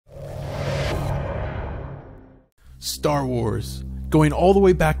Star Wars. Going all the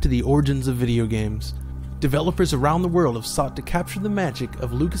way back to the origins of video games, developers around the world have sought to capture the magic of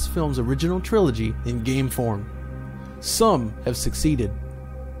Lucasfilm's original trilogy in game form. Some have succeeded,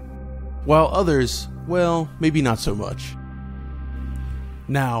 while others, well, maybe not so much.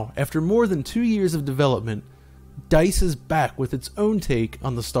 Now, after more than 2 years of development, DICE is back with its own take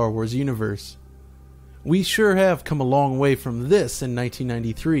on the Star Wars universe. We sure have come a long way from this in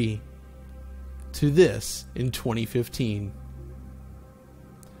 1993 to this in 2015.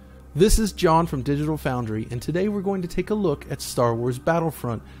 This is John from Digital Foundry, and today we're going to take a look at Star Wars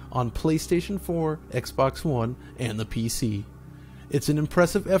Battlefront on PlayStation 4, Xbox One, and the PC. It's an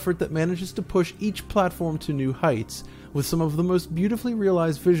impressive effort that manages to push each platform to new heights, with some of the most beautifully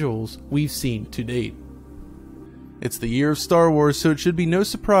realized visuals we've seen to date. It's the year of Star Wars, so it should be no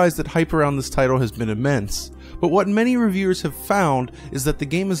surprise that hype around this title has been immense. But what many reviewers have found is that the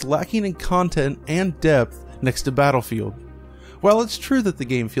game is lacking in content and depth next to Battlefield. While it's true that the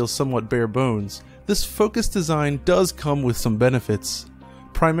game feels somewhat bare bones, this focused design does come with some benefits.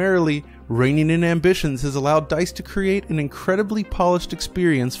 Primarily, reining in ambitions has allowed DICE to create an incredibly polished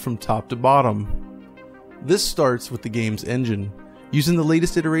experience from top to bottom. This starts with the game's engine. Using the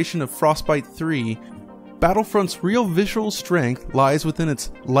latest iteration of Frostbite 3, Battlefront's real visual strength lies within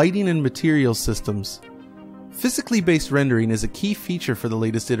its lighting and materials systems. Physically based rendering is a key feature for the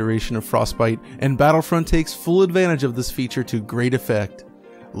latest iteration of Frostbite, and Battlefront takes full advantage of this feature to great effect.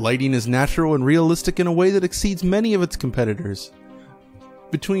 Lighting is natural and realistic in a way that exceeds many of its competitors.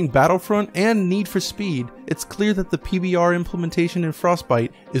 Between Battlefront and Need for Speed, it's clear that the PBR implementation in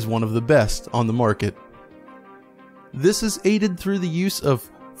Frostbite is one of the best on the market. This is aided through the use of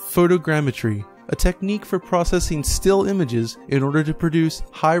photogrammetry, a technique for processing still images in order to produce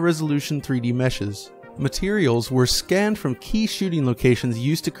high-resolution 3D meshes. Materials were scanned from key shooting locations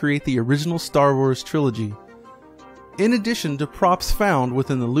used to create the original Star Wars trilogy, in addition to props found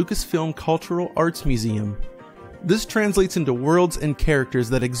within the Lucasfilm Cultural Arts Museum. This translates into worlds and characters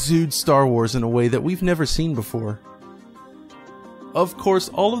that exude Star Wars in a way that we've never seen before. Of course,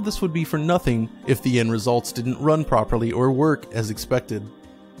 all of this would be for nothing if the end results didn't run properly or work as expected.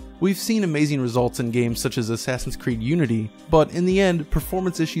 We've seen amazing results in games such as Assassin's Creed Unity, but in the end,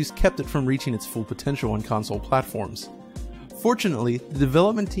 performance issues kept it from reaching its full potential on console platforms. Fortunately, the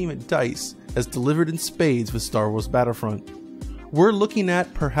development team at DICE has delivered in spades with Star Wars Battlefront. We're looking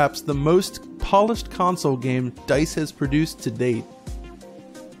at perhaps the most polished console game DICE has produced to date.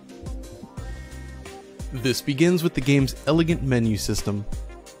 This begins with the game's elegant menu system.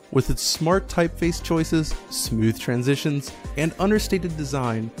 With its smart typeface choices, smooth transitions, and understated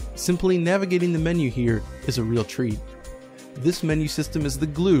design, simply navigating the menu here is a real treat. This menu system is the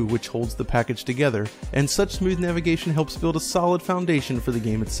glue which holds the package together, and such smooth navigation helps build a solid foundation for the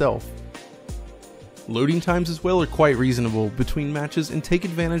game itself. Loading times as well are quite reasonable between matches and take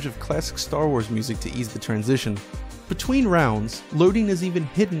advantage of classic Star Wars music to ease the transition. Between rounds, loading is even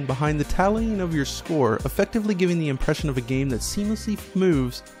hidden behind the tallying of your score, effectively giving the impression of a game that seamlessly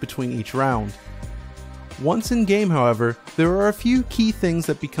moves between each round. Once in game, however, there are a few key things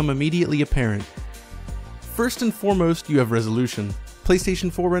that become immediately apparent. First and foremost, you have resolution.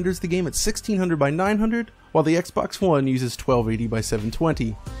 PlayStation 4 renders the game at 1600 by 900, while the Xbox One uses 1280 by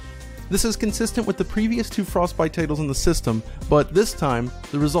 720. This is consistent with the previous two Frostbite titles in the system, but this time,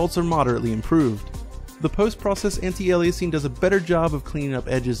 the results are moderately improved. The post-process anti-aliasing does a better job of cleaning up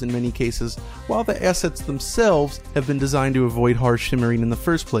edges in many cases, while the assets themselves have been designed to avoid harsh shimmering in the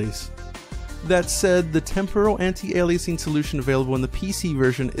first place. That said, the temporal anti-aliasing solution available in the PC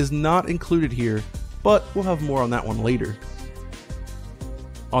version is not included here, but we'll have more on that one later.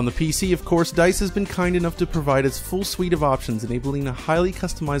 On the PC, of course, DICE has been kind enough to provide its full suite of options, enabling a highly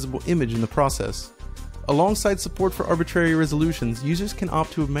customizable image in the process. Alongside support for arbitrary resolutions, users can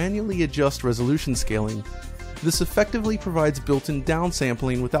opt to manually adjust resolution scaling. This effectively provides built-in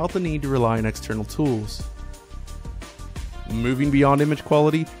downsampling without the need to rely on external tools. Moving beyond image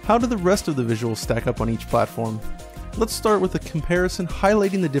quality, how do the rest of the visuals stack up on each platform? Let's start with a comparison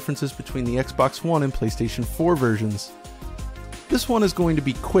highlighting the differences between the Xbox One and PlayStation 4 versions. This one is going to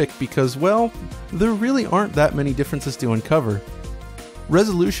be quick because, well, there really aren't that many differences to uncover.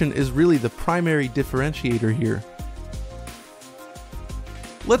 Resolution is really the primary differentiator here.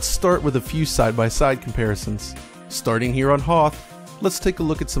 Let's start with a few side-by-side comparisons. Starting here on Hoth, let's take a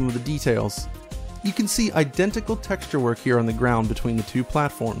look at some of the details. You can see identical texture work here on the ground between the two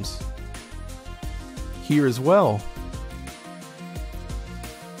platforms. Here as well.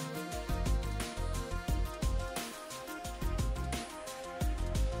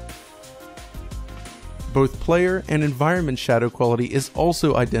 Both player and environment shadow quality is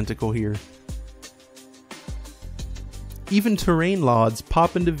also identical here. Even terrain LODs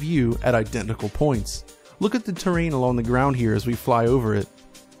pop into view at identical points. Look at the terrain along the ground here as we fly over it.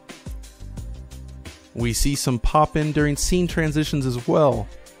 We see some pop in during scene transitions as well.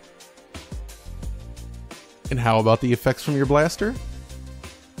 And how about the effects from your blaster?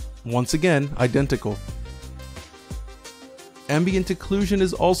 Once again, identical. Ambient Occlusion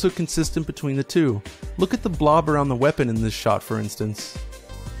is also consistent between the two. Look at the blob around the weapon in this shot, for instance.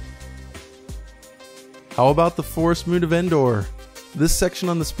 How about the Forest Moon of Endor? This section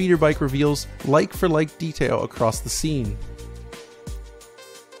on the speeder bike reveals like-for-like detail across the scene.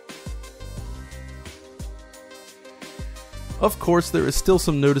 Of course, there is still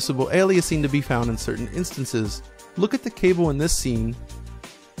some noticeable aliasing to be found in certain instances. Look at the cable in this scene,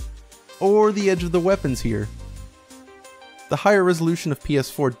 or the edge of the weapons here. The higher resolution of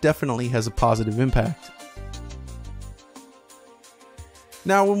PS4 definitely has a positive impact.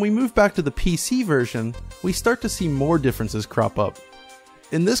 Now, when we move back to the PC version, we start to see more differences crop up.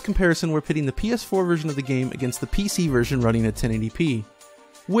 In this comparison, we're pitting the PS4 version of the game against the PC version running at 1080p,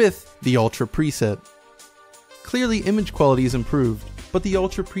 with the Ultra preset. Clearly, image quality is improved, but the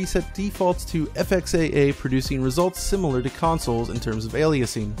Ultra preset defaults to FXAA, producing results similar to consoles in terms of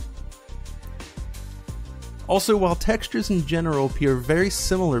aliasing. Also, while textures in general appear very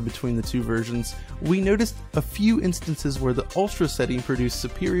similar between the two versions, we noticed a few instances where the Ultra setting produced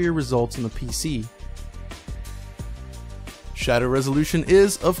superior results on the PC. Shadow resolution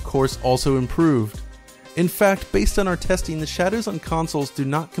is, of course, also improved. In fact, based on our testing, the shadows on consoles do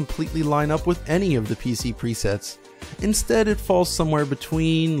not completely line up with any of the PC presets. Instead, it falls somewhere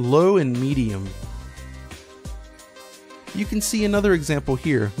between low and medium. You can see another example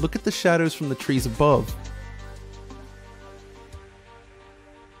here. Look at the shadows from the trees above.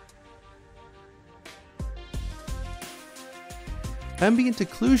 Ambient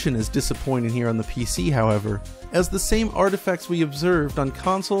Occlusion is disappointing here on the PC, however, as the same artifacts we observed on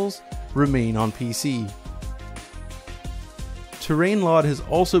consoles remain on PC. Terrain LOD has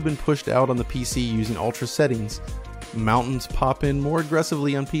also been pushed out on the PC using Ultra settings. Mountains pop in more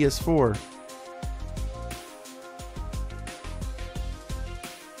aggressively on PS4.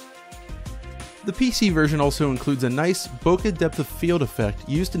 The PC version also includes a nice bokeh depth of field effect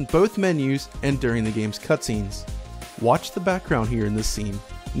used in both menus and during the game's cutscenes. Watch the background here in this scene.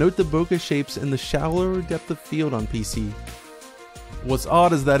 Note the bokeh shapes and the shallower depth of field on PC. What's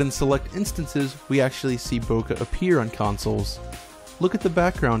odd is that in select instances, we actually see bokeh appear on consoles. Look at the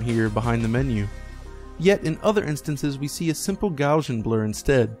background here behind the menu. Yet in other instances, we see a simple Gaussian blur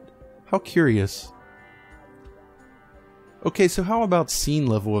instead. How curious. Okay, so how about scene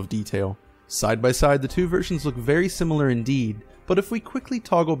level of detail? Side by side, the two versions look very similar indeed, but if we quickly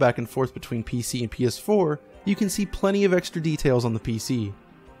toggle back and forth between PC and PS4, you can see plenty of extra details on the PC.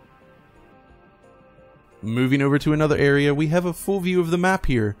 Moving over to another area, we have a full view of the map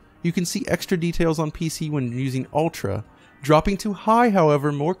here. You can see extra details on PC when using Ultra. Dropping to High,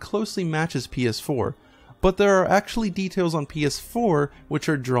 however, more closely matches PS4, but there are actually details on PS4 which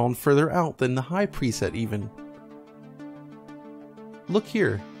are drawn further out than the High preset even. Look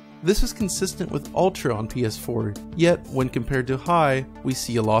here. This is consistent with Ultra on PS4, yet when compared to High, we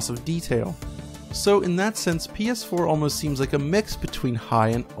see a loss of detail. So in that sense, PS4 almost seems like a mix between High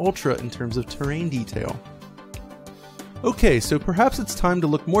and Ultra in terms of terrain detail. Okay, so perhaps it's time to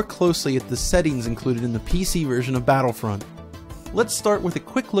look more closely at the settings included in the PC version of Battlefront. Let's start with a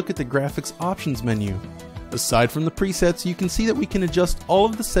quick look at the graphics options menu. Aside from the presets, you can see that we can adjust all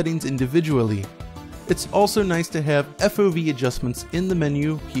of the settings individually. It's also nice to have FOV adjustments in the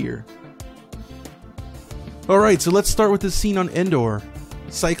menu here. Alright, so let's start with the scene on Endor.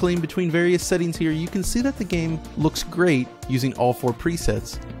 Cycling between various settings here, you can see that the game looks great using all four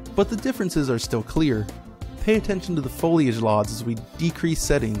presets, but the differences are still clear. Pay attention to the foliage LODs as we decrease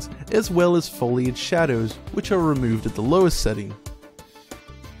settings, as well as foliage shadows, which are removed at the lowest setting.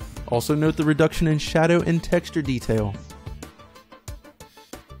 Also note the reduction in shadow and texture detail.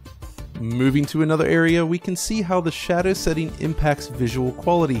 Moving to another area, we can see how the shadow setting impacts visual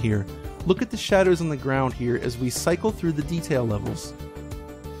quality here. Look at the shadows on the ground here as we cycle through the detail levels.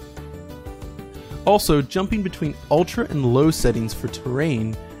 Also, jumping between ultra and low settings for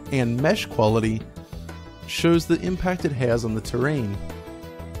terrain and mesh quality shows the impact it has on the terrain.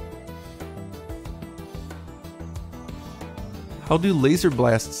 How do laser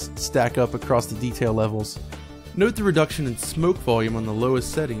blasts stack up across the detail levels? Note the reduction in smoke volume on the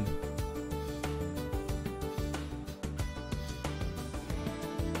lowest setting.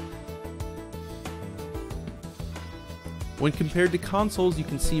 When compared to consoles, you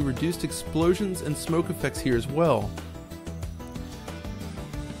can see reduced explosions and smoke effects here as well.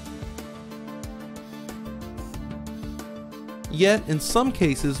 Yet, in some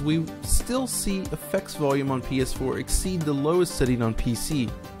cases, we still see effects volume on PS4 exceed the lowest setting on PC.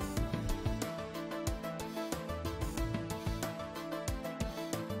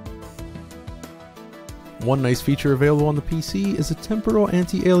 One nice feature available on the PC is a temporal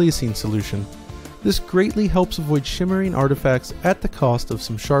anti-aliasing solution. This greatly helps avoid shimmering artifacts at the cost of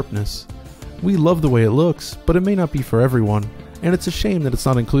some sharpness. We love the way it looks, but it may not be for everyone, and it's a shame that it's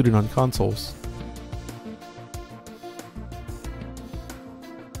not included on consoles.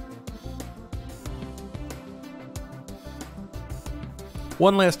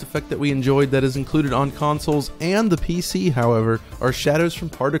 One last effect that we enjoyed that is included on consoles and the PC, however, are shadows from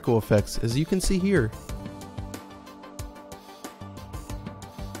particle effects, as you can see here.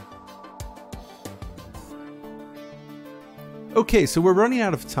 Okay, so we're running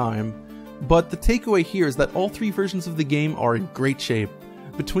out of time, but the takeaway here is that all three versions of the game are in great shape.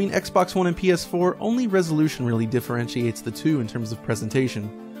 Between Xbox One and PS4, only resolution really differentiates the two in terms of presentation.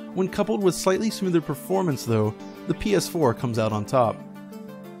 When coupled with slightly smoother performance though, the PS4 comes out on top.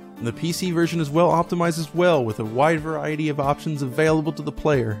 The PC version is well optimized as well, with a wide variety of options available to the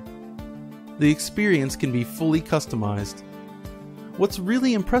player. The experience can be fully customized. What's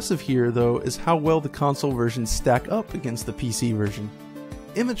really impressive here though is how well the console versions stack up against the PC version.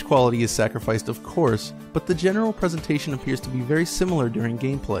 Image quality is sacrificed of course, but the general presentation appears to be very similar during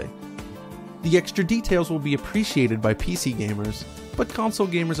gameplay. The extra details will be appreciated by PC gamers, but console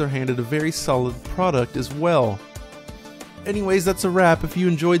gamers are handed a very solid product as well. Anyways, that's a wrap. If you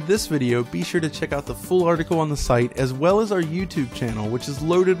enjoyed this video, be sure to check out the full article on the site as well as our YouTube channel, which is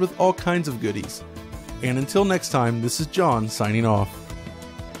loaded with all kinds of goodies. And until next time, this is John signing off.